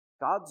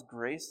God's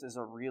grace is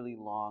a really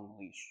long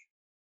leash,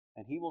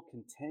 and he will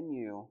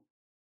continue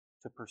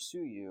to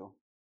pursue you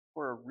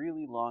for a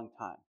really long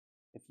time.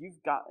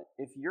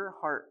 If your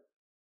heart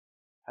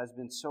has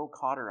been so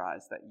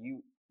cauterized that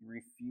you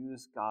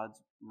refuse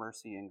God's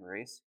mercy and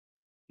grace,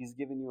 he's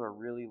given you a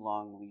really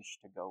long leash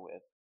to go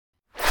with.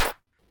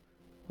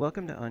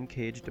 Welcome to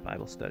Uncaged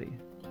Bible Study.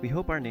 We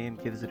hope our name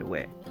gives it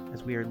away,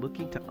 as we are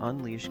looking to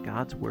unleash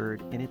God's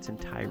Word in its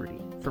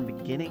entirety, from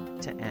beginning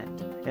to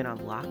end, and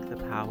unlock the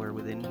power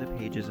within the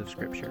pages of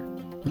Scripture.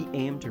 We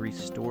aim to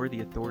restore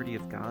the authority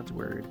of God's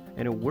Word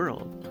in a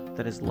world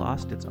that has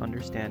lost its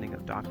understanding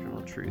of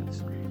doctrinal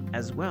truths,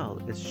 as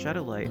well as shed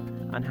a light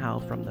on how,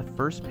 from the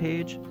first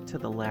page to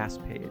the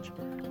last page,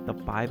 the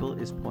Bible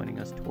is pointing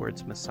us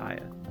towards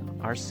Messiah,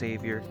 our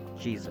Savior,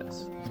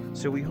 Jesus.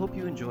 So we hope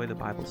you enjoy the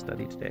Bible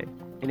study today.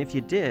 And if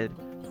you did,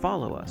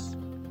 follow us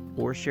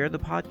or share the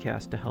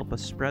podcast to help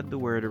us spread the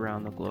word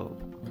around the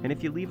globe. And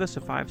if you leave us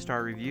a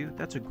 5-star review,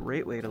 that's a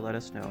great way to let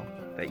us know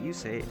that you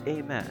say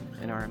amen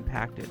and are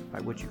impacted by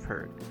what you've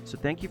heard. So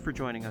thank you for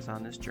joining us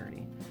on this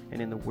journey.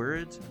 And in the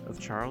words of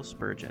Charles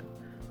Spurgeon,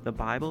 the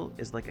Bible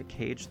is like a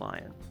caged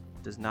lion.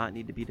 It does not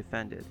need to be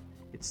defended.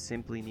 It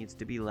simply needs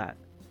to be let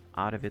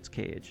out of its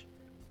cage.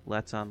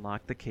 Let's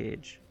unlock the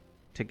cage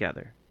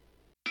together.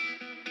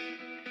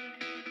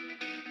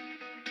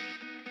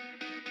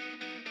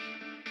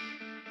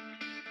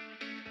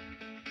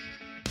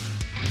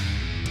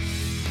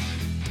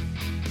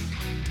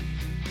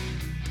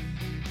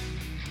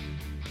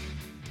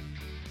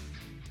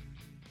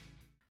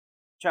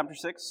 Chapter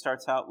 6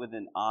 starts out with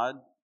an odd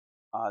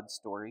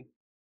story.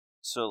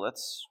 So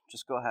let's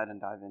just go ahead and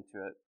dive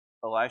into it.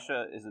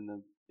 Elisha is in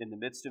the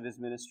midst of his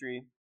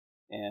ministry,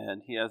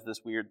 and he has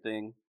this weird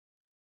thing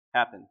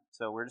happen.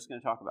 So we're just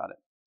going to talk about it.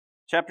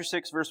 Chapter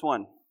 6, verse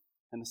 1.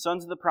 And the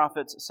sons of the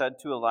prophets said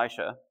to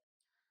Elisha,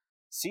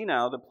 "See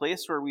now, the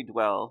place where we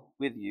dwell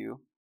with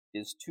you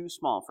is too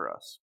small for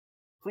us.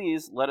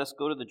 Please let us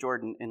go to the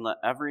Jordan, and let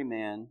every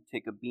man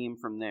take a beam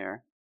from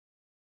there,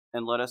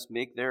 and let us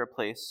make there a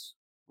place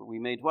where we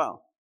may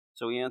dwell."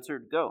 So he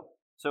answered, "Go."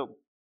 So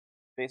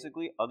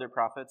basically, other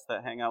prophets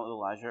that hang out with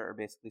Elijah are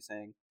basically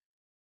saying,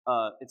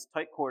 it's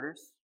tight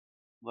quarters.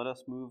 Let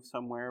us move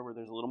somewhere where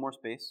there's a little more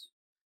space,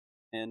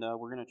 and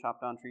we're going to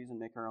chop down trees and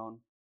make our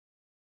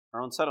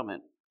own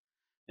settlement.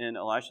 And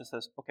Elisha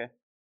says, "Okay,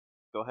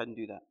 go ahead and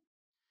do that."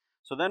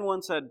 So then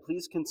one said,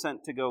 "Please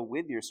consent to go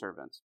with your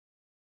servants."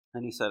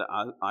 And he said,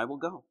 I will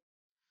go."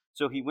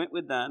 So he went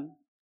with them,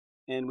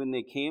 and when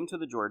they came to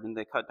the Jordan,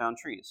 they cut down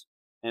trees.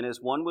 And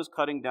as one was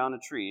cutting down a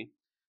tree,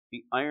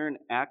 the iron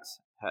axe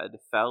head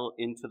fell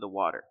into the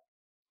water.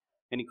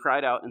 And he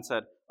cried out and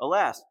said,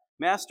 "Alas,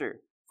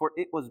 master, for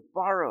it was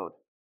borrowed."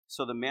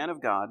 So the man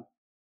of God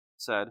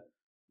said,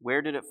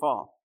 "Where did it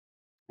fall?"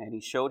 And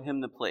he showed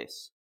him the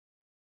place.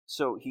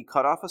 So he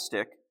cut off a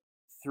stick,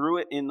 threw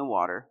it in the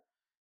water,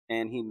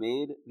 and he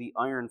made the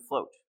iron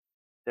float.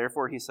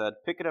 Therefore he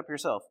said, "Pick it up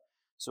yourself."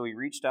 So he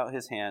reached out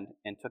his hand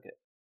and took it.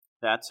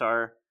 That's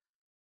our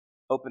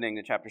opening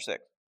to chapter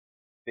 6.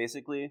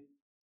 Basically,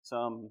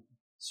 some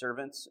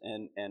servants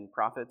and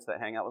prophets that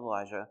hang out with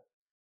Elijah.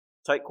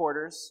 Tight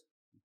quarters.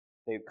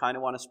 They kind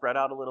of want to spread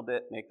out a little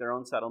bit, make their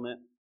own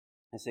settlement.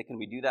 They say, "Can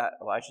we do that?"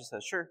 Elisha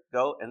says, "Sure,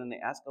 go." And then they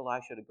ask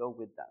Elisha to go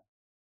with them.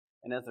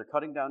 And as they're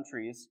cutting down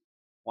trees,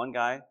 one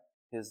guy,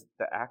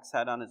 the axe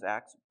head on his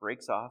axe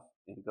breaks off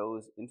and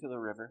goes into the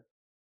river,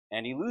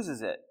 and he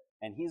loses it.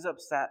 And he's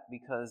upset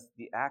because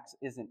the axe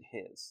isn't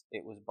his.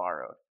 It was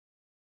borrowed.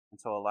 And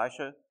so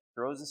Elisha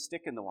throws a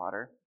stick in the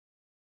water,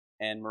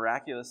 and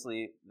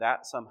miraculously,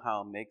 that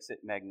somehow makes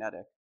it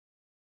magnetic,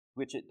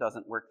 which it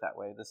doesn't work that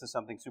way. This is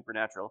something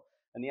supernatural.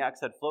 And the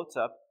axe head floats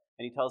up,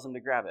 and he tells him to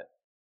grab it.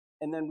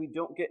 And then we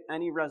don't get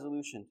any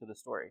resolution to the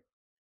story.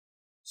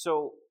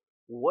 So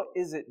what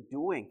is it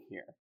doing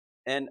here?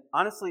 And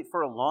honestly,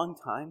 for a long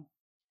time,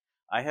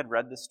 I had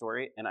read this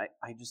story, and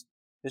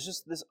it's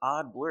just this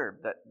odd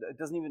blurb that it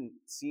doesn't even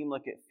seem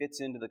like it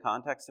fits into the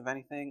context of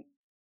anything.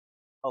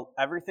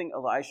 Everything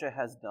Elisha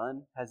has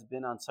done has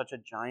been on such a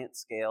giant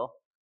scale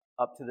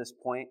up to this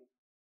point,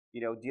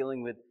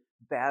 dealing with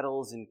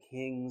battles and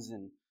kings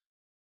and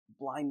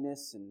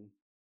blindness and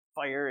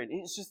fire. And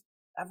it's just,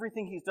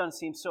 everything he's done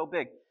seems so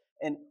big.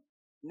 And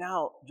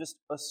now just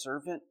a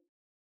servant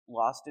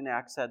lost an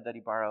axe head that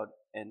he borrowed,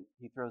 and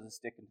he throws a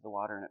stick into the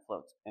water and it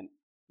floats, and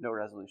no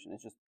resolution.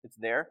 It's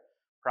there,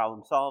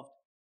 problem solved,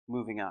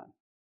 moving on.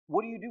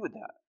 What do you do with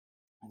that?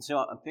 And so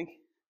I'm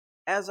thinking,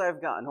 as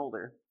I've gotten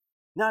older,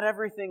 not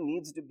everything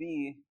needs to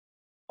be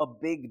a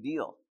big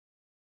deal.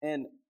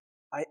 And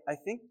I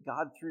think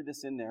God threw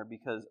this in there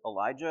because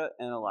Elijah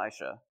and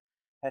Elisha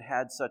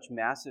had such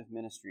massive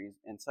ministries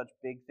and such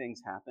big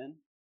things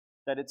happen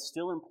that it's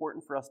still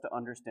important for us to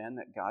understand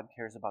that God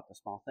cares about the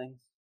small things.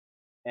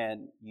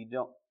 And you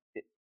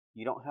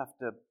don't have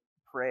to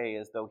pray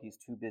as though he's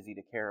too busy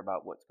to care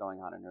about what's going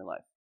on in your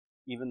life.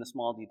 Even the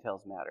small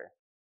details matter.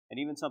 And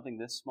even something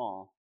this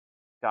small,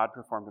 God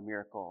performed a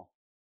miracle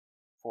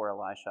for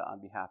Elisha on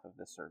behalf of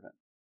this servant,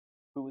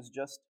 who was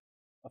just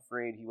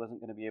afraid he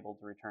wasn't going to be able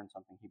to return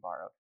something he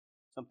borrowed.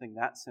 Something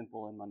that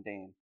simple and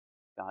mundane,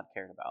 God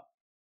cared about.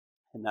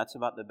 And that's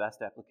about the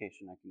best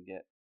application I can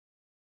get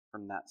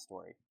from that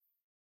story.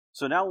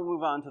 So now we'll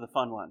move on to the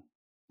fun one,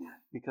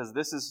 because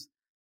this is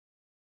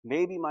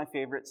maybe my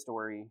favorite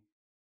story,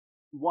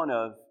 one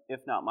of,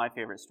 if not my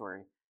favorite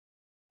story,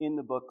 in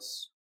the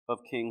books of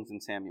Kings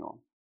and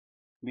Samuel.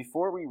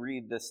 Before we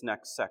read this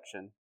next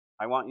section,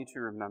 I want you to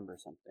remember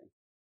something.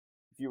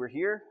 If you were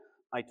here,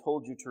 I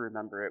told you to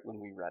remember it when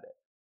we read it.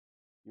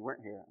 If you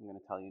weren't here, I'm going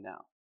to tell you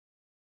now.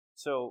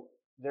 So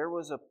there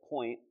was a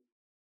point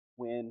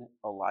when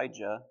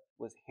Elijah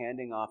was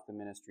handing off the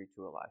ministry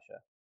to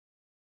Elisha.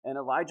 And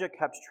Elijah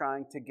kept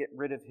trying to get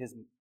rid of his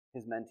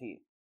mentee,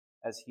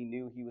 as he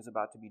knew he was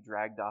about to be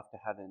dragged off to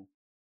heaven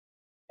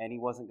and he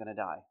wasn't going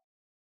to die.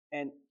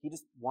 And he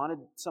just wanted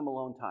some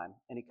alone time.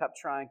 And he kept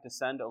trying to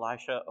send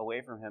Elisha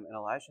away from him. And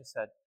Elisha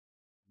said,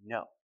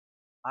 "No,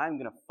 I'm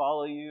going to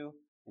follow you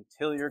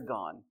until you're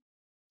gone."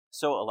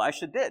 So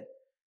Elisha did.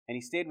 And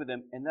he stayed with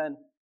him. And then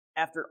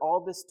after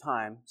all this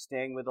time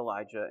staying with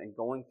Elijah and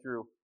going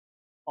through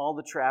all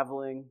the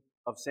traveling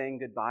of saying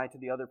goodbye to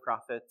the other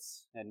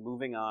prophets and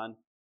moving on,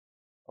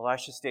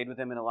 Elisha stayed with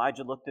him. And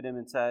Elijah looked at him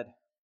and said,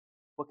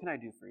 "What can I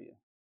do for you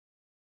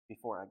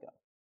before I go?"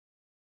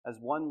 As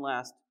one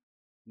last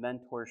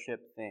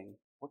mentorship thing,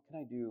 what can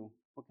I do?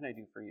 What can I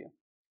do for you?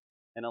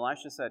 And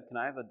Elisha said, "Can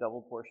I have a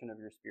double portion of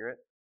your spirit?"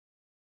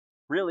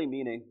 Really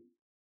meaning,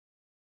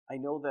 I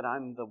know that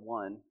I'm the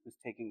one who's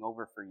taking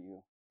over for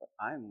you, but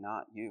I'm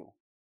not you.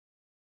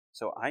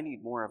 So I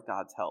need more of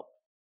God's help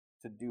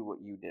to do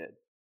what you did,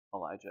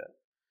 Elijah.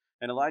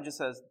 And Elijah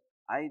says,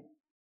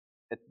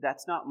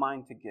 that's not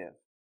mine to give.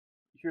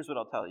 Here's what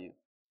I'll tell you.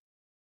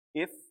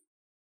 If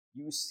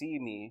you see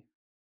me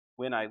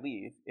when I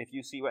leave, if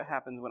you see what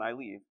happens when I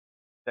leave,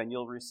 then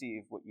you'll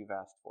receive what you've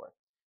asked for.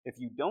 If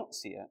you don't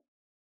see it,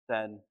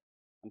 then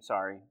I'm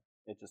sorry,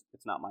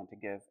 it's not mine to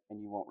give,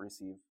 and you won't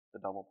receive the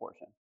double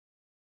portion.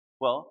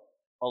 Well,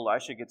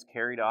 Elisha gets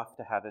carried off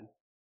to heaven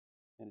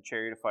in a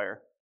chariot of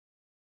fire,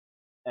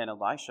 and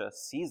Elisha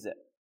sees it.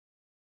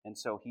 And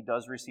so he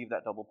does receive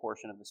that double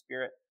portion of the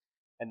Spirit,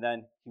 and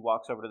then he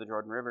walks over to the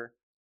Jordan River,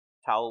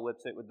 towel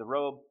whips it with the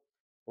robe,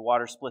 the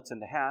water splits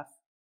into half,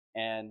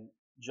 and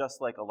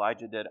just like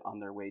Elijah did on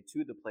their way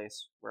to the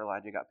place where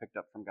Elijah got picked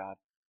up from God,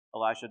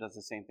 Elisha does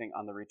the same thing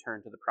on the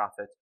return to the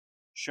prophet,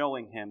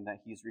 showing him that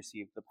he's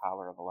received the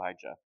power of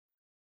Elijah.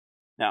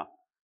 Now,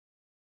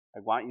 I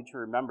want you to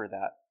remember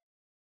that,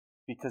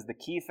 because the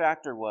key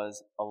factor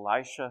was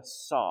Elisha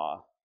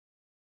saw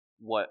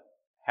what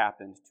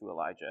happened to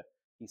Elijah.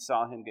 He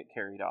saw him get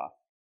carried off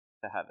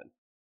to heaven.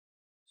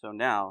 So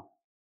now,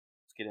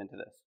 let's get into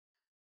this.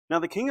 Now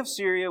the king of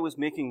Syria was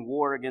making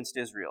war against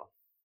Israel,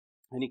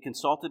 and he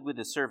consulted with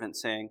his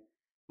servants, saying,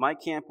 "My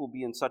camp will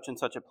be in such and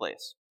such a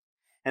place."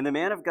 And the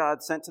man of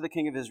God sent to the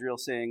king of Israel,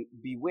 saying,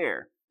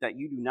 "Beware that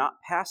you do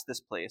not pass this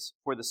place,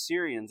 for the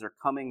Syrians are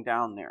coming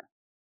down there."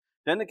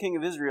 Then the king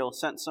of Israel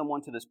sent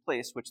someone to this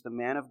place which the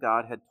man of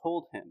God had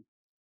told him.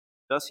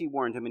 Thus he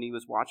warned him, and he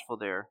was watchful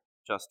there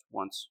just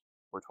once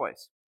or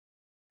twice.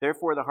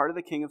 Therefore the heart of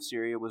the king of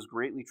Syria was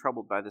greatly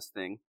troubled by this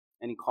thing,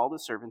 and he called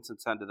his servants and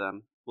said to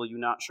them, "Will you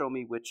not show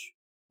me which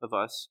of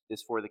us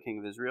is for the king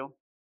of Israel?"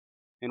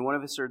 And one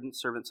of his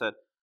servants said,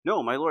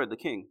 "No, my lord, the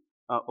king,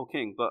 O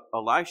king, but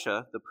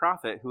Elisha, the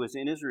prophet who is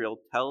in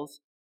Israel,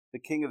 tells the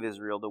king of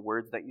Israel the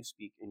words that you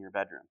speak in your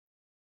bedroom."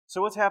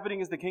 So what's happening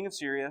is the king of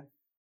Syria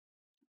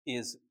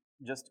is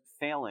just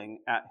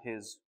failing at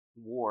his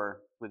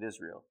war with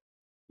Israel.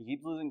 He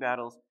keeps losing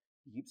battles.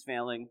 He keeps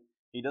failing.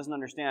 He doesn't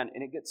understand.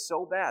 And it gets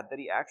so bad that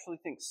he actually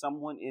thinks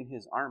someone in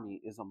his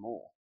army is a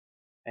mole.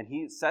 And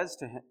he says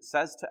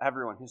to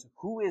everyone,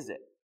 "Who is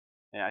it?"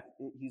 And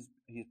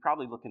he's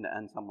probably looking to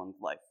end someone's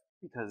life,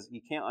 because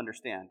he can't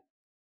understand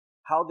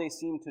how they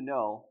seem to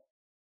know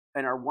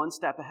and are one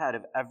step ahead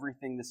of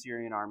everything the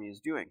Syrian army is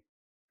doing.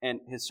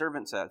 And his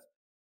servant says,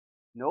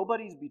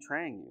 "Nobody's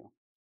betraying you.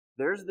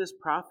 There's this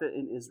prophet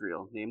in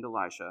Israel named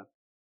Elisha,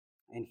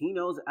 and he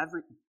knows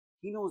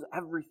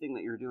everything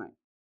that you're doing.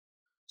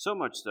 So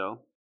much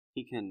so,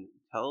 he can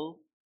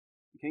tell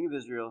the king of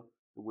Israel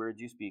the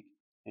words you speak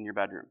in your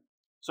bedroom."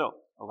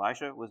 So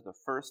Elisha was the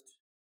first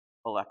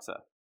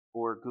Alexa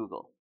or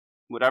Google,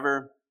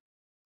 whatever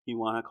you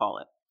want to call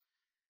it.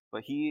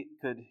 But he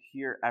could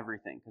hear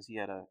everything because he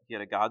had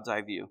a God's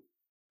eye view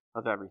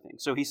of everything.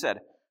 So he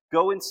said,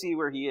 "Go and see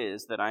where he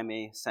is, that I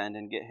may send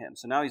and get him."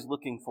 So now he's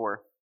looking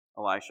for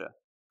Elisha.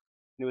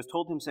 And it was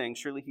told him, saying,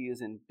 "Surely he is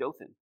in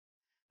Dothan."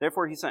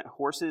 Therefore he sent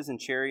horses and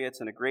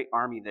chariots and a great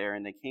army there,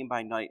 and they came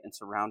by night and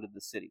surrounded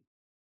the city.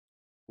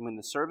 And when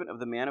the servant of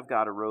the man of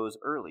God arose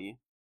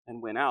early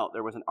and went out,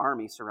 there was an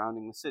army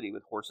surrounding the city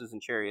with horses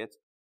and chariots.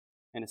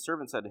 And his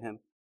servant said to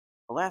him,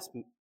 "Alas,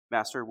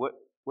 master, what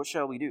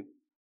shall we do?"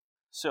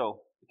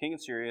 So the king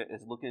of Syria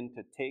is looking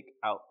to take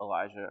out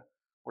Elijah,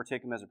 or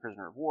take him as a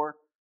prisoner of war,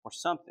 or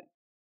something.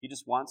 He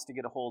just wants to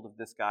get a hold of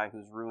this guy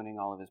who's ruining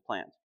all of his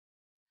plans.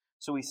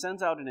 So he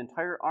sends out an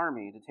entire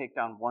army to take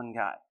down one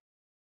guy.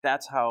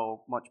 That's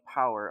how much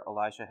power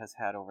Elisha has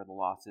had over the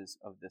losses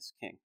of this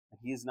king.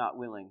 And he is not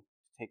willing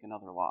to take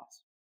another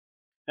loss.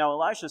 Now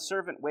Elisha's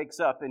servant wakes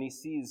up and he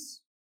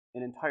sees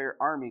an entire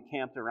army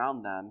camped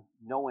around them,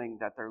 knowing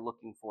that they're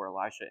looking for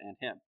Elisha and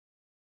him.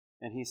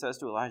 And he says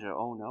to Elijah,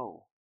 "Oh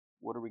no,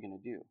 what are we going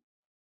to do?"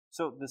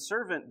 So the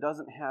servant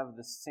doesn't have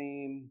the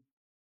same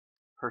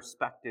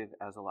perspective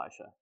as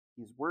Elisha.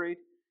 He's worried,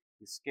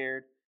 he's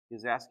scared,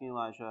 he's asking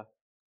Elijah,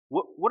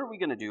 what are we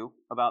going to do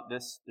about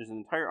this? There's an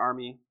entire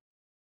army.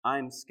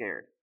 I'm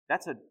scared.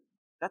 That's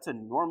a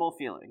normal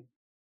feeling.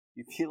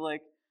 You feel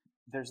like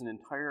there's an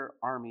entire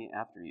army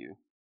after you.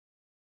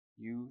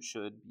 You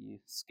should be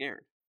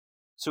scared.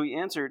 So he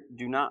answered,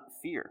 "Do not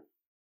fear.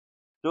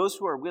 Those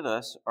who are with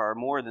us are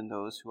more than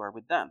those who are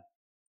with them."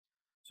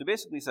 So he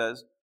basically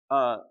says,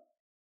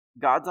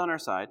 God's on our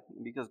side,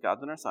 and because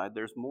God's on our side,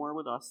 there's more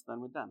with us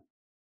than with them.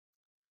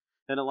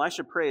 Then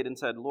Elisha prayed and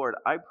said, "Lord,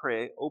 I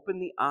pray, open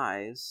his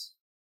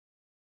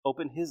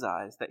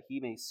eyes, that he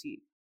may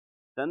see."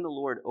 Then the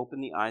Lord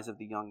opened the eyes of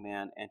the young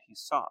man, and he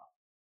saw.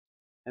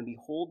 And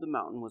behold, the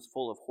mountain was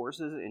full of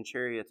horses and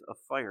chariots of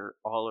fire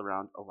all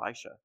around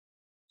Elisha.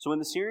 So when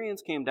the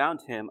Syrians came down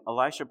to him,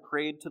 Elisha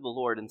prayed to the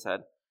Lord and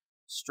said,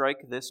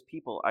 "Strike this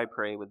people, I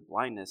pray, with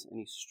blindness." And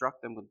he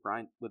struck them with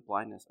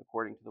blindness,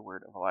 according to the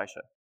word of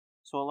Elisha.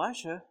 So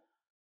Elisha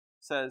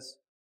says,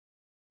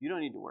 "You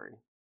don't need to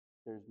worry.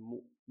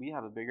 We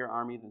have a bigger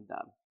army than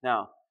them."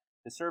 Now,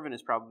 the servant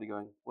is probably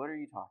going, "What are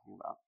you talking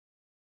about?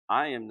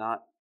 I am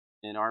not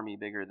an army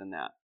bigger than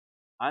that.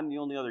 I'm the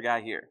only other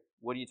guy here.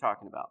 What are you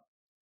talking about?"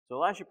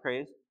 So Elisha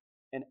prays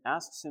and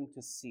asks him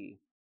to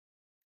see.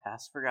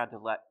 Asks for God to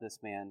let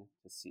this man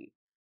to see.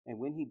 And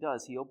when he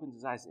does, he opens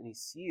his eyes and he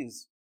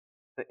sees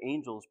the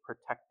angels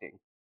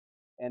protecting,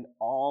 and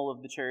all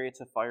of the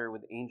chariots of fire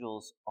with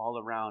angels all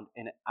around,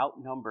 and it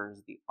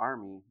outnumbers the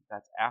army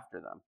that's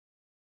after them.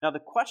 Now the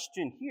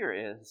question here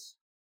is,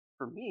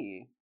 for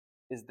me,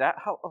 is that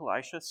how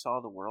Elisha saw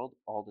the world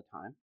all the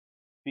time?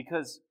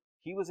 Because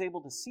he was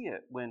able to see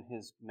it when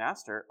his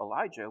master,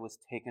 Elijah, was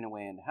taken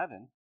away into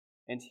heaven,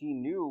 and he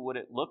knew what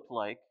it looked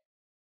like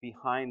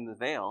behind the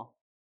veil,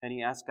 and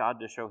he asked God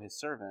to show his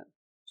servant.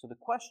 So the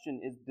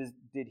question is,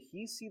 did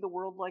he see the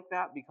world like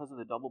that because of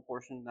the double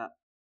portion that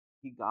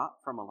he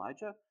got from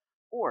Elijah?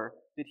 Or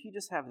did he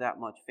just have that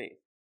much faith?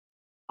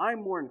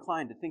 I'm more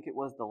inclined to think it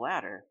was the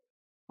latter,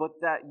 but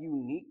that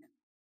unique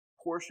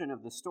portion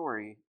of the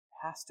story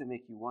has to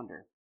make you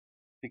wonder.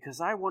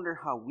 Because I wonder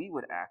how we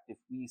would act if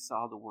we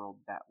saw the world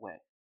that way.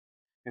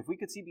 If we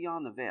could see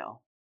beyond the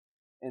veil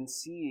and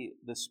see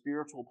the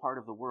spiritual part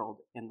of the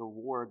world and the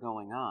war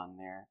going on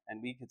there,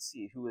 and we could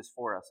see who is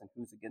for us and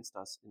who's against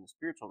us in the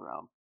spiritual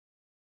realm,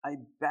 I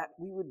bet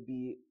we would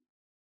be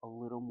a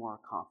little more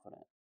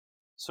confident.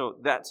 So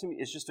that to me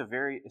is just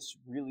it's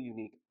really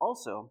unique.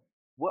 Also,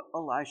 what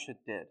Elisha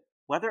did,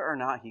 whether or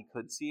not he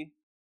could see,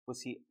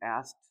 was he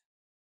asked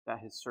that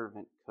his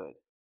servant could.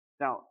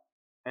 Now,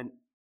 and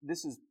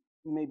this is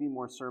maybe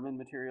more sermon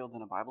material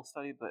than a Bible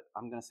study, but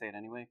I'm going to say it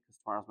anyway because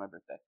tomorrow's my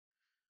birthday.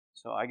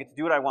 So I get to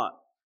do what I want.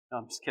 No,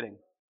 I'm just kidding.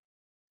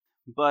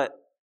 But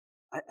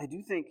I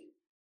do think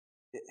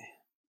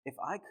if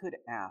I could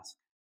ask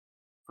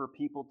for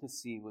people to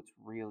see what's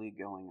really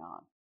going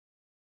on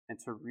and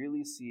to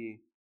really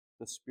see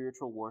the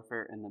spiritual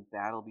warfare and the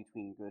battle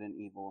between good and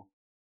evil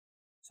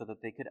so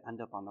that they could end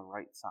up on the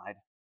right side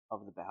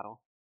of the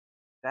battle,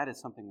 that is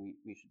something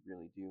we should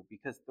really do,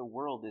 because the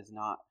world is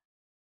not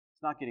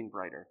getting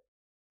brighter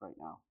right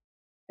now.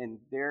 And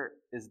there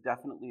is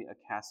definitely a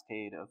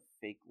cascade of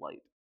fake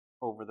light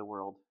over the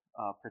world,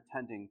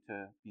 pretending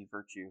to be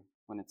virtue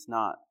when it's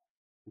not.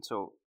 And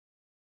so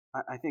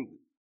I think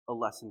a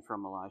lesson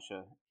from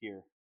Elisha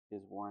here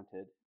is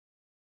warranted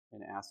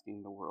in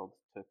asking the world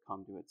to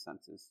come to its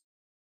senses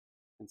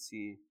and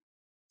see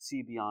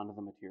beyond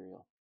the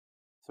material.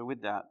 So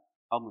with that,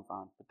 I'll move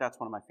on. But that's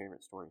one of my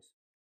favorite stories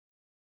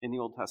in the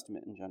Old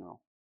Testament in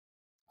general.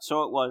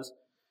 So it was,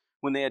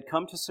 when they had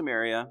come to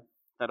Samaria,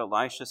 that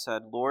Elisha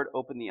said, "Lord,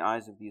 open the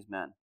eyes of these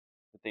men,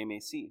 that they may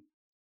see."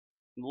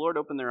 And the Lord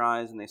opened their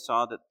eyes, and they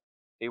saw that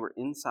they were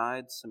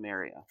inside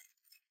Samaria.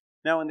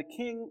 Now when the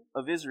king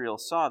of Israel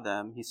saw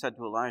them, he said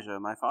to Elijah,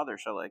 "My father,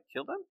 shall I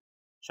kill them?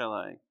 Shall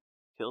I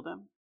kill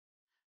them?"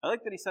 I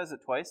like that he says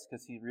it twice,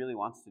 because he really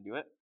wants to do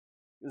it.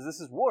 Because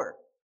this is war.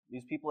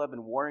 These people have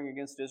been warring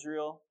against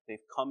Israel. They've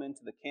come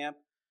into the camp.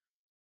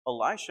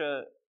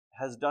 Elisha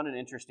has done an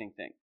interesting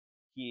thing.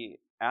 He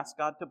asked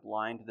God to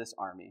blind this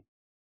army.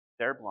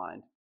 They're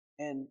blind.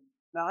 And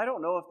now I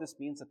don't know if this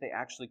means that they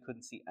actually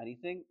couldn't see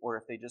anything, or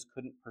if they just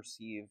couldn't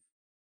perceive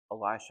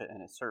Elisha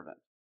and his servant.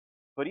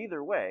 But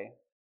either way,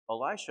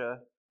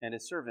 Elisha and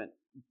his servant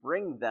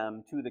bring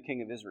them to the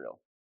king of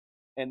Israel.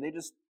 And they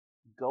just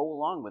go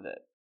along with it.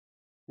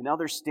 And now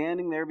they're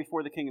standing there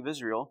before the king of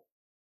Israel,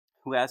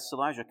 who asks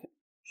Elijah,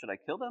 "Should I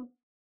kill them?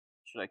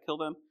 Should I kill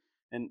them?"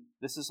 And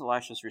this is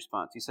Elisha's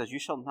response. He says, "You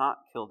shall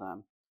not kill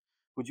them.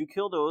 Would you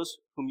kill those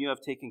whom you have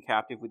taken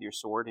captive with your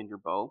sword and your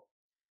bow?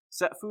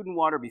 Set food and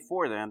water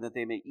before them, that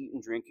they may eat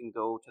and drink and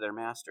go to their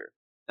master."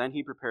 Then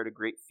he prepared a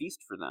great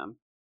feast for them.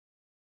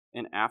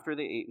 And after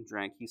they ate and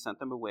drank, he sent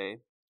them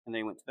away, and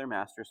they went to their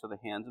master. So the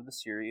hands of the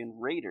Syrian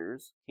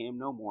raiders came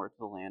no more to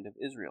the land of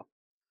Israel.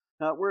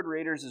 Now, that word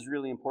raiders is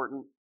really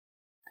important,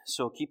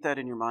 so keep that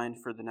in your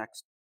mind for the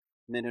next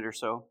minute or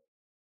so.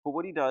 But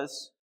what he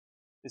does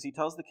is he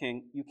tells the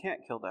king, you can't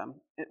kill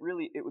them. It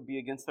would be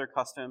against their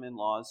custom and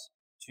laws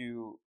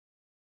to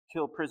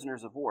kill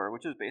prisoners of war,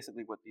 which is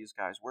basically what these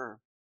guys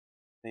were.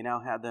 They now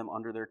had them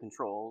under their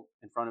control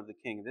in front of the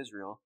king of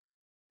Israel,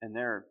 and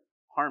they're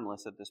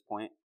harmless at this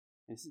point.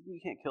 And he says, you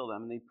can't kill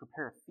them, and they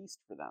prepare a feast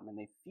for them, and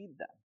they feed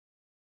them.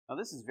 Now,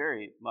 this is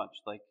very much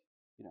like,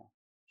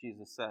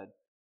 Jesus said,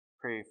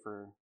 pray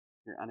for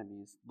your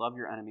enemies, love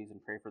your enemies, and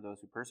pray for those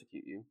who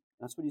persecute you.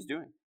 That's what he's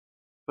doing.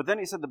 But then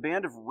he said the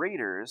band of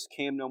raiders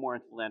came no more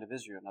into the land of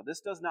Israel. Now, this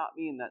does not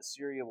mean that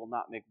Syria will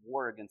not make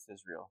war against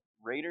Israel.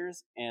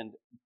 Raiders and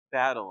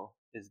battle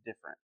is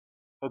different.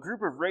 A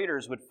group of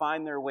raiders would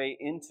find their way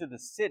into the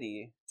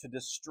city to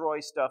destroy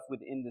stuff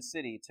within the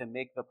city to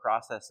make the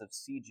process of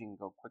sieging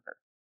go quicker.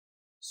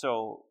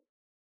 So,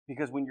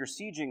 because when you're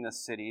sieging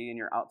this city and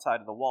you're outside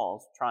of the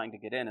walls trying to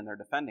get in and they're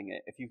defending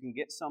it, if you can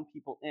get some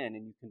people in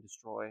and you can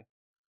destroy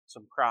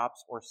some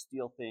crops or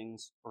steal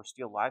things or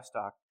steal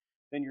livestock,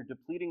 then you're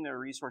depleting their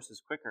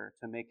resources quicker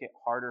to make it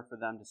harder for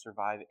them to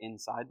survive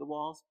inside the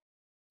walls.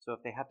 So if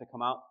they have to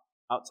come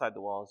outside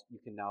the walls, you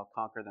can now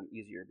conquer them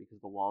easier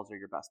because the walls are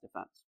your best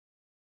defense.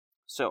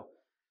 So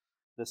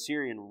the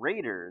Syrian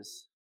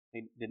raiders,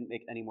 they didn't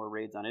make any more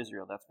raids on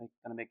Israel. That's going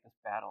to make this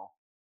battle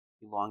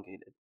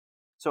elongated.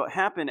 So it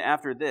happened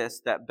after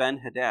this that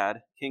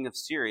Ben-Hadad, king of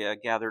Syria,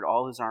 gathered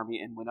all his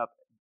army and went up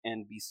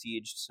and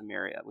besieged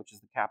Samaria, which is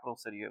the capital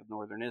city of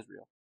northern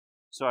Israel.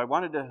 So I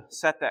wanted to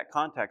set that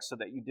context so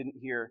that you didn't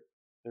hear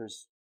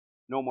there's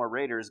no more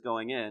raiders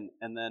going in,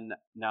 and then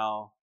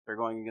now they're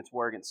going against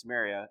war against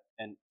Samaria,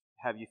 and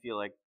have you feel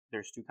like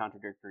there's two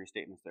contradictory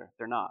statements there.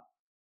 They're not.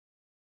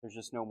 There's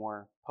just no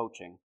more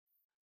poaching.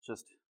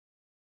 Just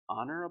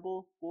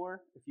honorable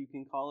war, if you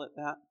can call it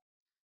that.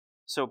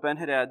 So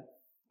Ben-Hadad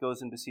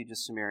goes and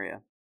besieges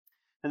Samaria.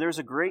 And there was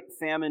a great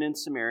famine in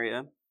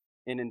Samaria,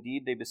 and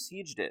indeed they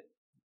besieged it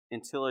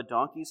until a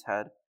donkey's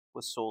head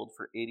was sold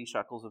for 80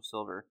 shekels of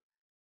silver,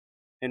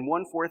 and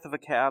 1/4 of a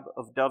cab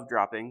of dove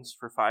droppings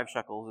for 5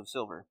 shekels of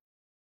silver.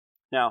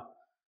 Now,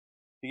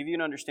 to give you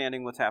an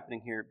understanding what's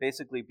happening here,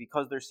 basically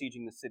because they're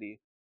sieging the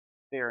city,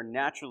 they are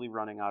naturally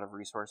running out of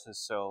resources,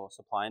 so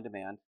supply and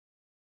demand,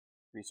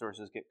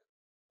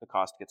 the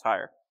cost gets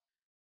higher.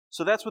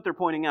 So that's what they're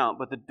pointing out,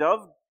 but the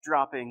dove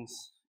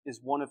droppings is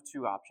one of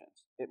two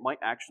options. It might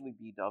actually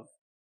be dove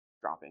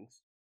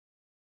droppings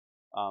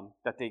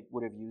that they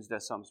would have used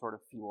as some sort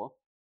of fuel,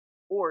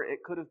 or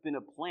it could have been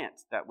a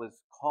plant that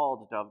was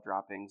called dove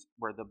droppings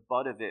where the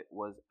bud of it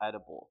was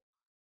edible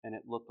and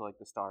it looked like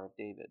the Star of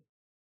David.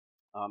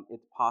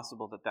 It's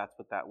possible that that's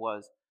what that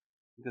was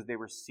because they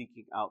were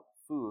seeking out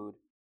food,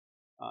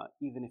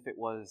 even if it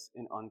was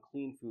an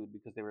unclean food,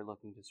 because they were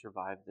looking to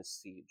survive this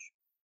siege.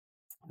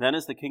 Then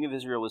as the king of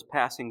Israel was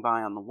passing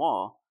by on the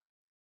wall,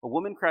 a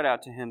woman cried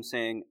out to him,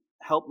 saying,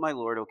 "Help my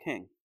lord, O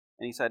king."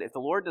 And he said, "If the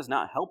Lord does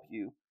not help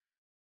you,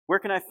 where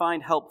can I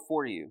find help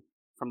for you?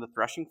 From the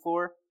threshing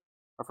floor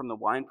or from the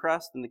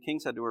winepress?" Then the king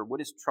said to her,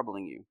 "What is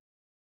troubling you?"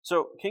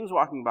 So king's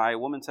walking by, a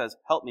woman says,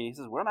 "Help me." He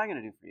says, "What am I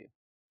going to do for you?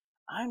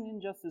 I'm in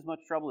just as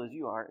much trouble as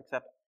you are,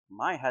 except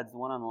my head's the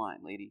one on the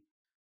line, lady.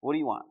 What do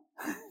you want?"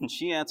 And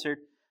she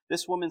answered,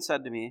 "This woman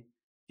said to me,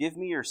 'Give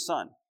me your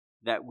son,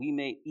 that we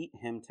may eat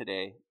him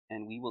today,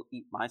 and we will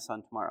eat my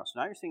son tomorrow.'" So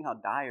now you're seeing how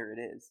dire it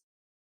is.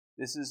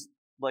 This is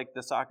like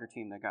the soccer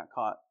team that got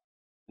caught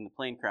in the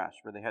plane crash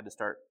where they had to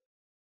start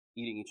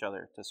eating each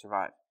other to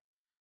survive.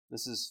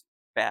 This is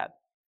bad.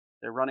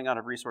 They're running out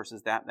of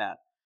resources that bad.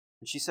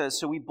 And she says,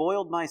 "So we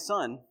boiled my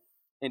son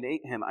and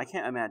ate him." I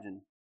can't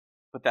imagine,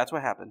 but that's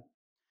what happened.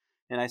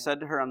 "And I said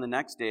to her on the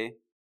next day,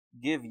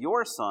 'Give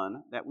your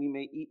son that we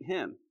may eat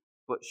him.'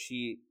 But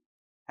she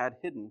had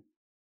hidden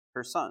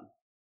her son."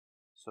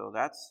 So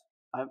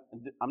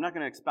I'm not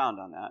going to expound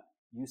on that.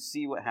 You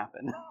see what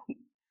happened.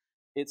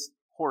 It's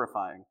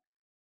horrifying.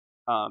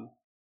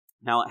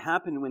 Now it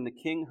happened when the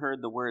king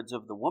heard the words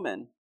of the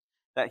woman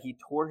that he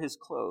tore his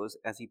clothes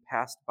as he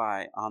passed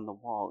by on the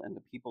wall, and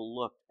the people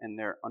looked, and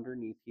there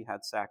underneath he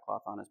had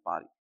sackcloth on his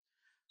body.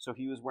 So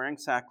he was wearing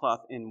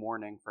sackcloth in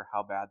mourning for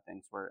how bad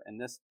things were,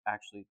 and this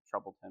actually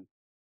troubled him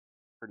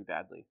pretty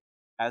badly,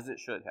 as it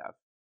should have.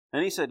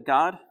 Then he said,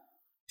 "God,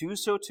 do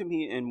so to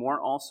me and more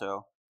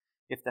also,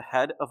 if the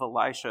head of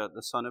Elisha,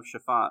 the son of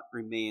Shaphat,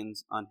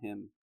 remains on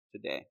him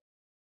today."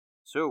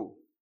 So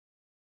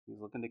he's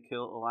looking to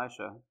kill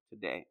Elisha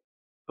today.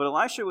 But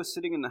Elisha was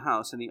sitting in the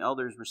house, and the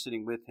elders were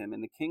sitting with him.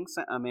 And the king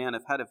sent a man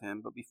ahead of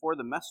him. But before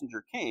the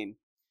messenger came,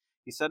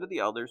 he said to the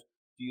elders,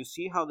 "Do you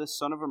see how this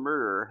son of a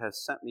murderer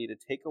has sent me to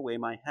take away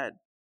my head?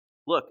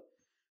 Look,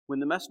 when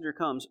the messenger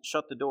comes,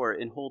 shut the door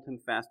and hold him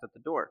fast at the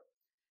door.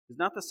 Is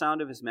not the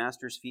sound of his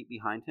master's feet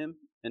behind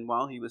him?" And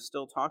while he was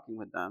still talking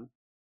with them,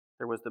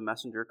 there was the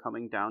messenger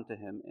coming down to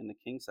him. And the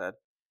king said,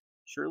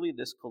 "Surely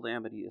this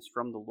calamity is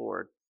from the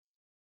Lord.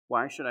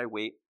 Why should I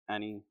wait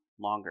any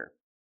longer?"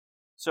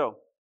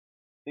 So,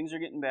 things are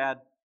getting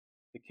bad.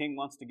 The king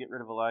wants to get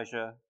rid of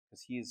Elijah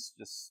because he's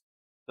just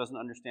doesn't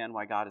understand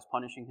why God is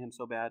punishing him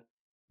so bad.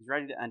 He's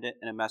ready to end it,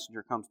 and a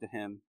messenger comes to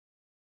him,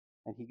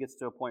 and he gets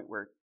to a point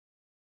where,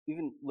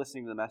 even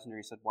listening to the messenger,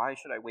 he said, "Why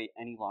should I wait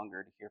any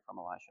longer to hear from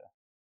Elisha?"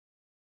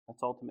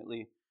 That's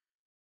ultimately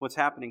what's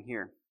happening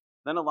here.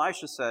 Then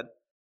Elisha said,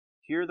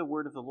 "Hear the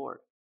word of the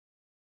Lord.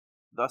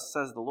 Thus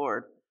says the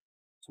Lord,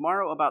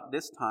 tomorrow about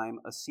this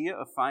time a seah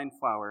of fine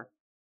flour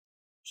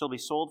shall be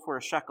sold for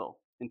a shekel,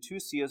 and 2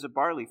 seahs of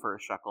barley for a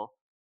shekel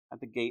at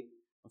the gate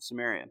of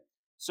Samaria."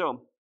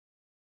 So,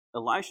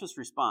 Elisha's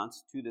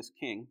response to this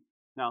king,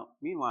 now,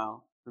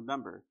 meanwhile,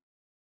 remember,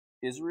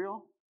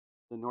 Israel,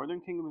 the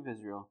northern kingdom of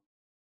Israel,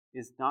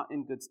 is not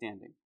in good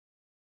standing.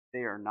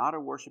 They are not a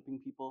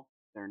worshiping people.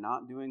 They're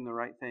not doing the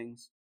right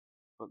things,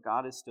 but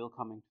God is still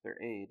coming to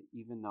their aid,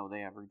 even though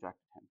they have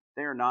rejected him.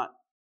 They are not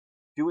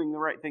doing the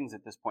right things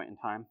at this point in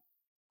time.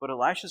 But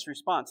Elisha's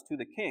response to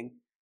the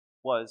king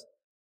was,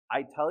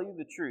 "I tell you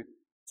the truth,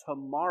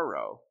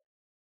 tomorrow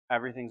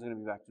everything's going to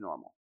be back to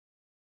normal.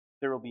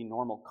 There will be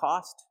normal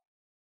cost.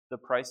 The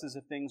prices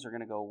of things are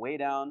going to go way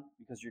down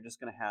because you're just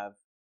going to have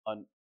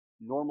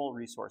normal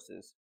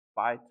resources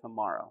by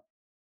tomorrow."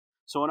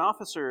 So an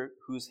officer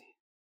whose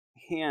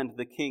hand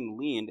the king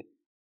leaned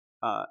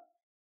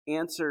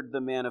answered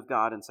the man of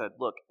God and said,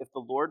 "Look, if the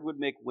Lord would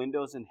make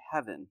windows in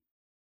heaven,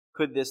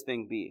 could this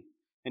thing be?"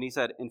 And he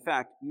said, "In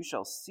fact, you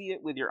shall see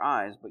it with your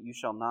eyes, but you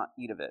shall not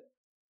eat of it."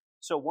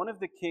 So one of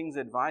the king's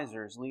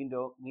advisors leans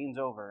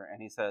over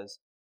and he says,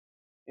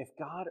 "If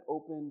God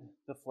opened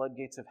the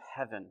floodgates of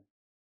heaven,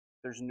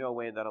 there's no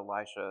way that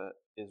Elisha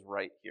is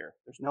right here.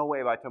 There's no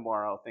way by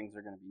tomorrow things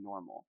are going to be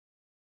normal."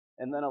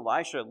 And then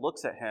Elisha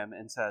looks at him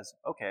and says,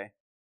 "Okay,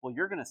 well,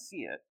 you're going to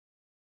see it,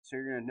 so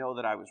you're going to know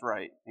that I was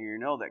right, and you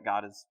know that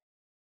God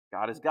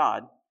is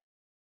God,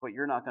 but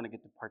you're not going to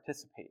get to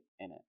participate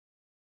in it.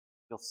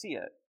 You'll see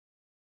it,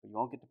 but you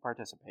won't get to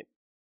participate."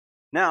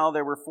 Now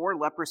there were 4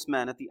 leprous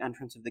men at the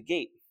entrance of the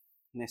gate,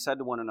 and they said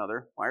to one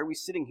another, "Why are we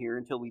sitting here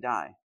until we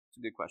die?" It's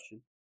a good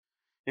question.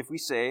 "If we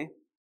say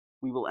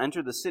we will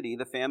enter the city,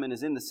 the famine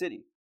is in the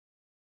city,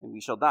 and we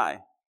shall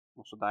die.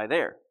 We shall die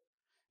there.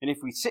 And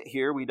if we sit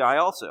here, we die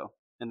also.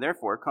 And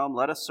therefore, come,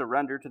 let us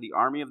surrender to the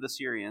army of the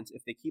Syrians.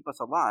 If they keep us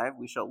alive,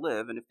 we shall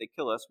live, and if they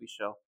kill us, we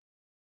shall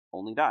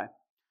only die."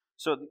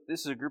 So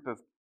this is a group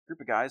of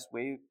guys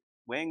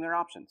weighing their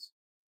options.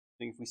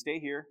 Think, if we stay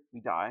here,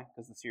 we die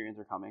because the Syrians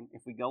are coming.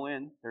 If we go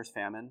in, there's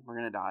famine. We're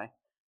going to die.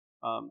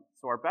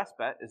 So our best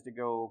bet is to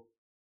go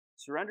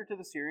surrender to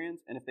the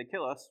Syrians, and if they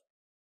kill us,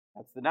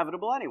 that's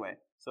inevitable anyway.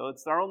 So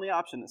it's our only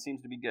option that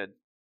seems to be good.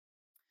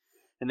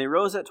 "And they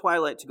rose at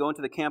twilight to go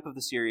into the camp of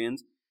the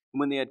Syrians. And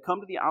when they had come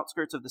to the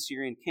outskirts of the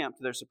Syrian camp,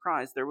 to their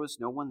surprise, there was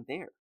no one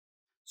there.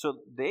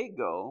 So they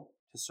go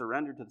to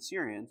surrender to the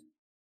Syrians,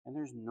 and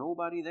there's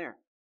nobody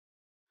there.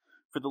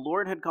 For the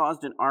Lord had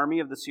caused an army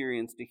of the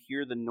Syrians to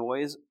hear the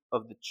noise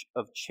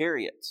of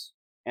chariots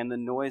and the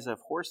noise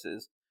of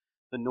horses,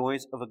 the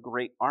noise of a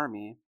great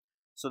army.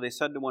 So they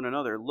said to one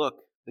another,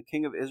 'Look, the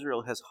king of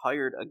Israel has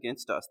hired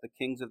against us the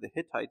kings of the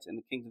Hittites and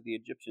the kings of the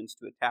Egyptians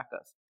to attack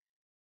us.'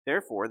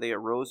 Therefore they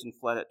arose and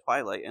fled at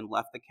twilight and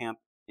left the camp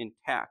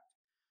intact,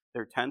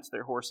 their tents,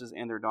 their horses,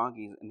 and their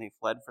donkeys, and they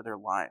fled for their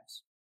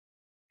lives.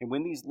 And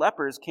when these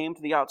lepers came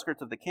to the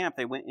outskirts of the camp,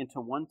 they went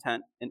into one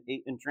tent and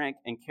ate and drank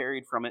and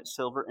carried from it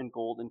silver and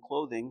gold and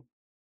clothing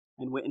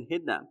and went and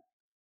hid them.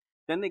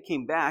 Then they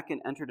came back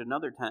and entered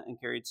another tent and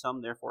carried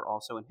some therefore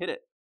also and hid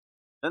it.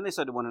 Then they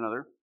said to one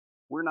another,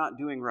 'We're not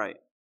doing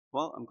right.'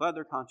 Well, I'm glad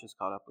their conscience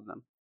caught up with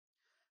them.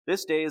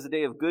 'This day is a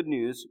day of good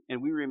news,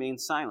 and we remain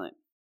silent.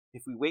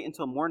 If we wait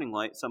until morning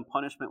light, some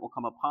punishment will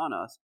come upon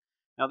us.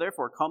 Now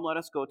therefore, come, let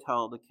us go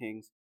tell the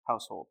king's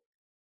household.'"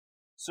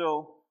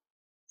 So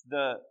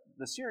the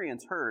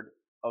Syrians heard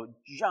a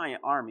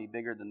giant army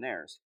bigger than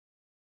theirs.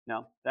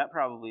 Now, that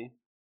probably,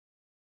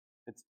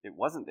 it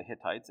wasn't the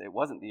Hittites, it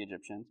wasn't the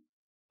Egyptians.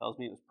 It tells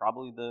me it was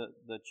probably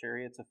the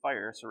chariots of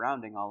fire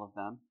surrounding all of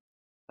them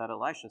that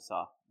Elisha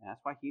saw. And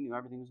that's why he knew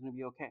everything was going to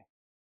be okay.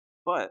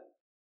 But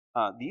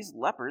these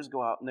lepers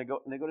go out and they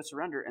go to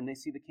surrender, and they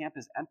see the camp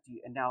is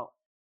empty, and now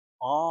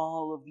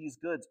all of these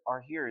goods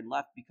are here and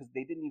left because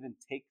they didn't even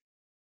take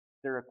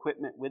their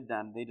equipment with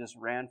them. They just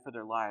ran for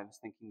their lives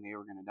thinking they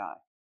were going to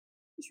die.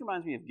 This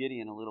reminds me of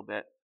Gideon a little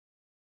bit.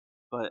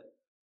 But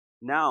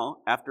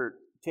now, after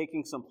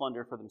taking some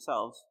plunder for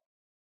themselves,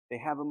 they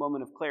have a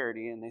moment of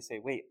clarity and they say,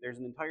 "Wait, there's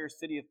an entire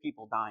city of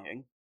people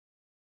dying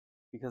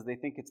because they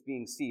think it's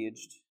being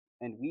sieged,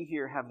 and we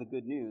here have the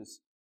good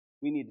news.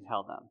 We need to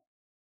tell them."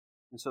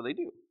 And so they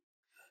do.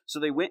 So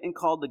they went and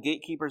called the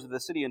gatekeepers of the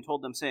city and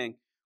told them, saying,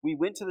 "We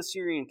went to the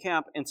Syrian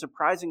camp, and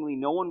surprisingly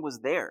no one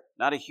was there.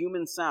 Not a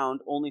human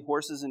sound, only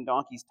horses and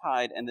donkeys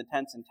tied, and the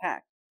tents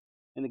intact."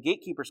 And the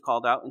gatekeepers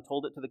called out and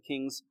told it to the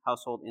king's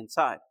household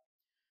inside.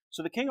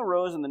 So the king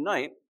arose in the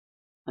night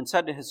and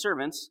said to his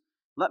servants,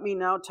 "Let me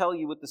now tell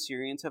you what the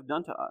Syrians have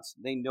done to us.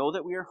 They know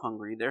that we are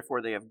hungry,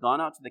 therefore they have gone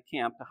out to the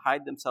camp to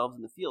hide themselves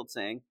in the field,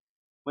 saying,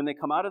 'When they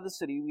come out of the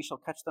city, we shall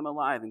catch them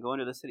alive and go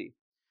into the city.'"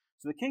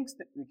 So the king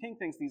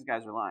thinks these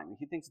guys are lying.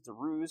 He thinks it's a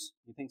ruse.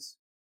 He thinks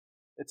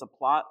it's a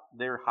plot.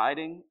 They're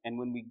hiding, and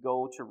when we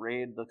go to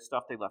raid the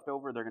stuff they left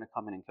over, they're going to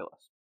come in and kill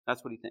us.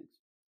 That's what he thinks.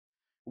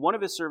 One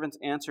of his servants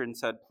answered and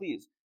said,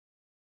 "Please,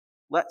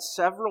 let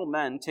several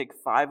men take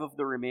 5 of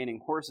the remaining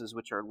horses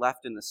which are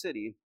left in the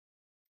city.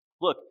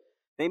 Look,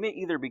 they may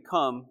either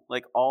become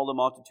like all the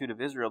multitude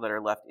of Israel that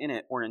are left in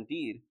it, or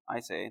indeed, I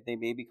say, they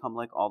may become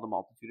like all the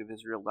multitude of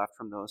Israel left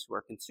from those who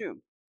are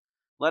consumed.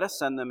 Let us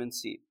send them and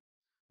see."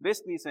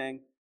 Basically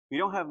saying, we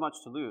don't have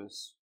much to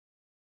lose,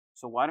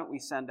 so why don't we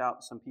send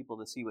out some people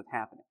to see what's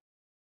happening?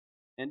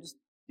 And just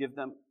give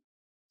them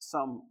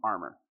some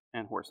armor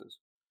and horses.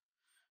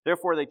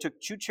 Therefore they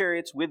took 2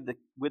 chariots with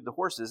the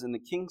horses, and the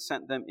king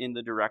sent them in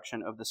the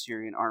direction of the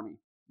Syrian army.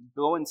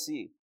 "Go and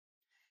see."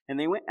 And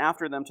they went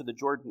after them to the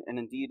Jordan, and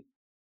indeed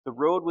the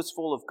road was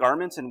full of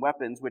garments and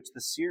weapons which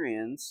the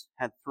Syrians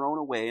had thrown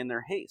away in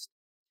their haste.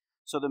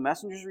 So the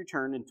messengers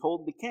returned and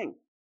told the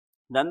king.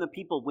 Then the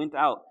people went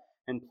out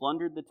and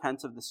plundered the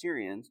tents of the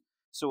Syrians.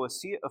 So a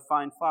seah of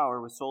fine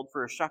flour was sold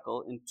for a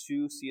shekel, and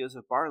 2 seahs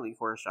of barley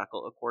for a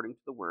shekel, according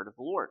to the word of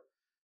the Lord.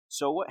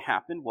 So what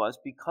happened was,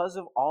 because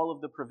of all of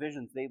the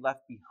provisions they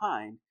left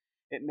behind,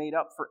 it made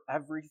up for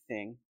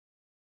everything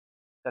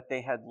that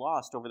they had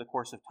lost over the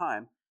course of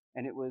time,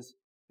 and it was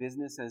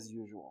business as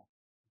usual,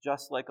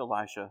 just like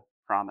Elisha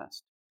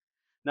promised.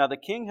 Now the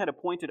king had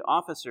appointed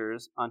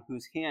officers on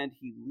whose hand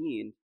he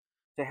leaned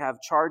to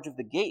have charge of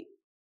the gate,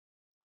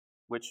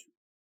 which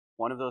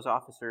one of those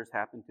officers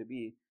happened to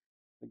be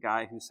the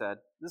guy who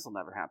said, "This will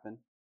never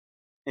happen."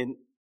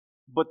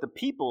 But the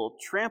people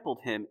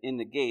trampled him in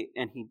the gate,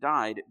 and he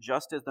died,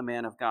 just as the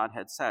man of God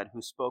had said,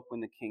 who spoke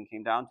when the king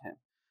came down to him.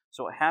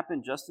 So it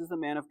happened just as the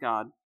man of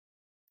God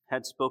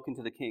had spoken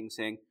to the king,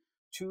 saying,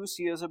 2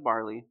 seahs of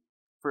barley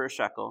for a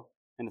shekel,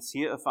 and a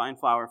seah of fine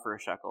flour for a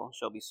shekel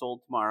shall be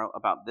sold tomorrow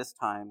about this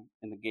time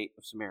in the gate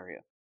of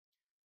Samaria.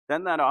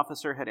 Then that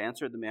officer had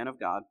answered the man of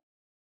God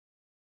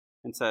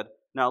and said,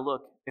 "Now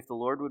look, if the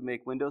Lord would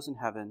make windows in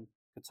heaven,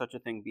 could such a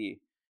thing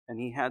be?" And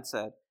he had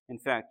said, "In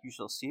fact, you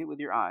shall see it with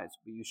your eyes,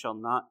 but you shall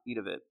not eat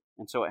of it."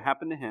 And so it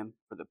happened to him,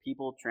 for the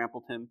people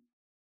trampled him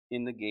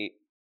in the gate,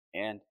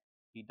 and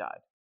he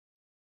died.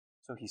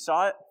 So he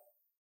saw it,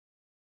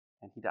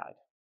 and he died,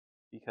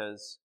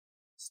 because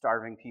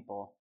starving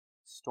people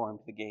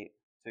stormed the gate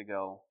to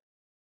go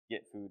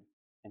get food.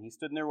 And he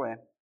stood in their way,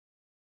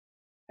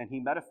 and he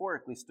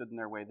metaphorically stood in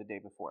their way the day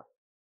before,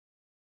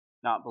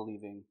 not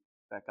believing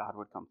that God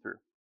would come through.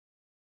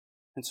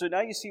 And so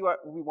now you see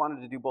what we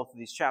wanted to do both of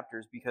these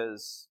chapters,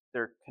 because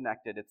they're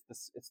connected.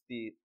 It's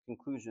the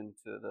conclusion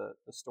to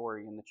the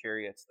story in the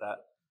chariots that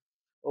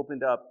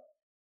opened up.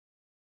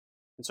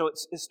 And so it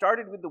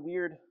started with the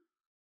weird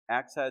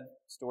axe head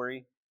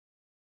story,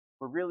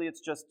 where really it's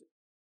just,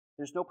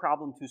 there's no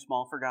problem too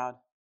small for God.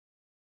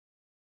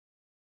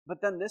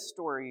 But then this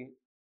story,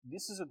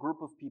 this is a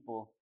group of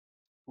people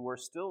who are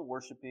still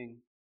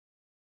worshiping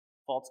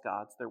false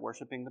gods. They're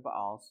worshiping the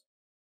Baals.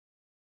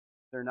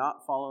 They're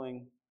not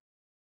following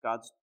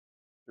God's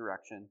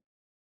direction.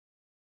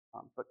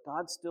 But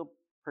God still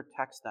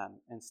protects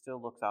them and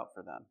still looks out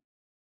for them.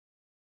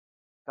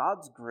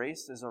 God's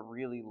grace is a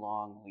really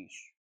long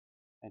leash,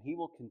 and he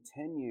will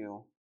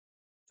continue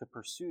to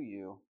pursue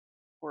you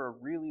for a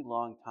really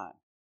long time.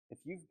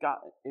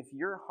 If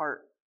your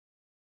heart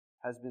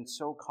has been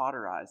so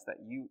cauterized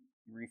that you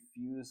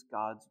refuse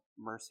God's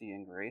mercy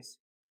and grace,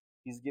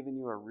 he's given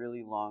you a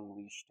really long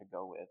leash to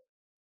go with.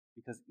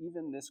 Because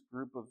even this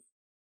group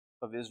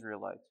of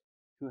Israelites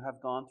who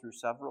have gone through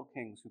several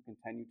kings who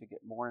continue to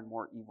get more and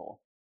more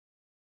evil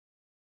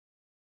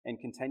and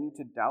continue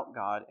to doubt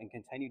God and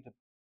continue to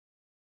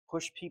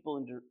push people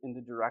in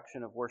the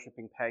direction of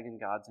worshiping pagan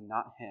gods and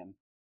not him,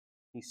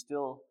 he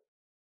still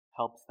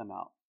helps them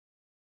out.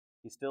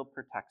 He still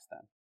protects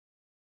them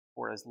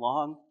for as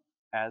long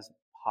as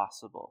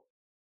possible.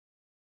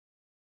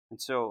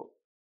 And so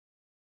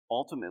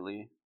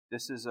ultimately,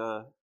 this is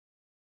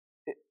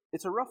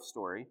it's a rough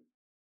story.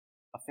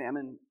 A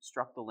famine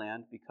struck the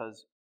land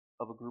because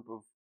of a group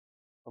of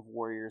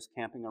warriors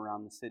camping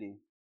around the city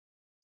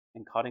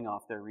and cutting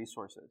off their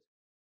resources.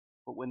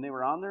 But when they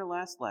were on their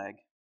last leg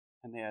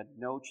and they had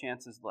no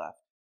chances left,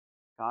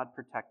 God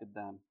protected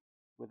them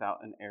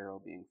without an arrow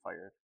being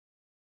fired.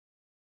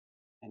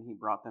 And he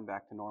brought them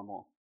back to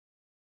normal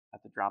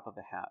at the drop of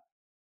a hat,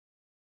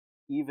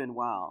 even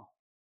while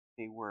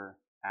they were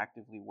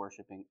actively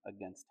worshiping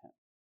against him.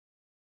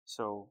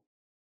 So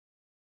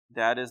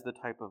that is the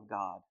type of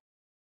God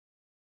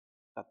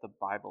that the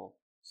Bible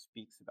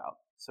speaks about.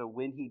 So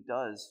when he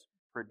does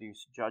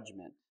produce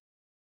judgment,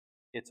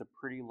 it's a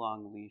pretty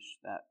long leash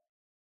that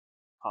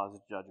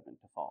causes judgment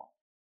to fall.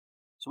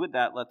 So with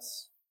that,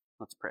 let's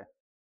pray.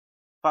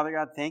 Father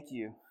God, thank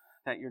you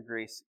that your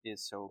grace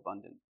is so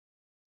abundant.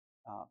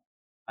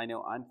 I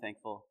know I'm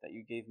thankful that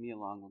you gave me a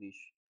long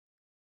leash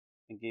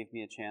and gave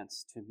me a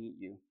chance to meet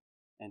you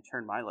and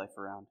turn my life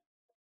around.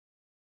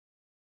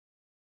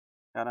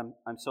 God,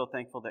 I'm so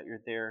thankful that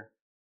you're there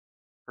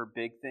for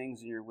big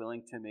things and you're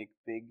willing to make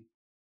big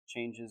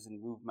changes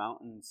and move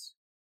mountains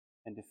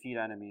and defeat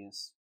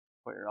enemies,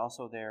 but you're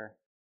also there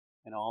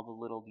in all the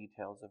little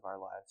details of our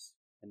lives,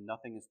 and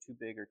nothing is too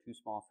big or too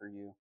small for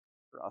you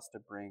for us to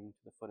bring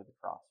to the foot of the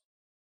cross.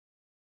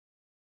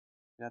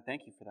 God,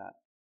 thank you for that.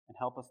 And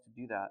help us to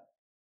do that.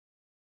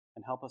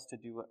 And help us to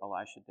do what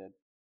Elisha did,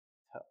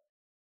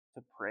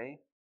 to pray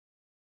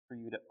for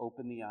you to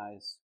open the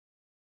eyes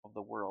of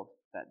the world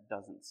that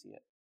doesn't see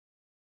it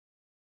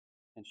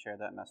and share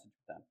that message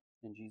with them.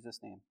 In Jesus'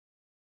 name,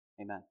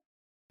 amen.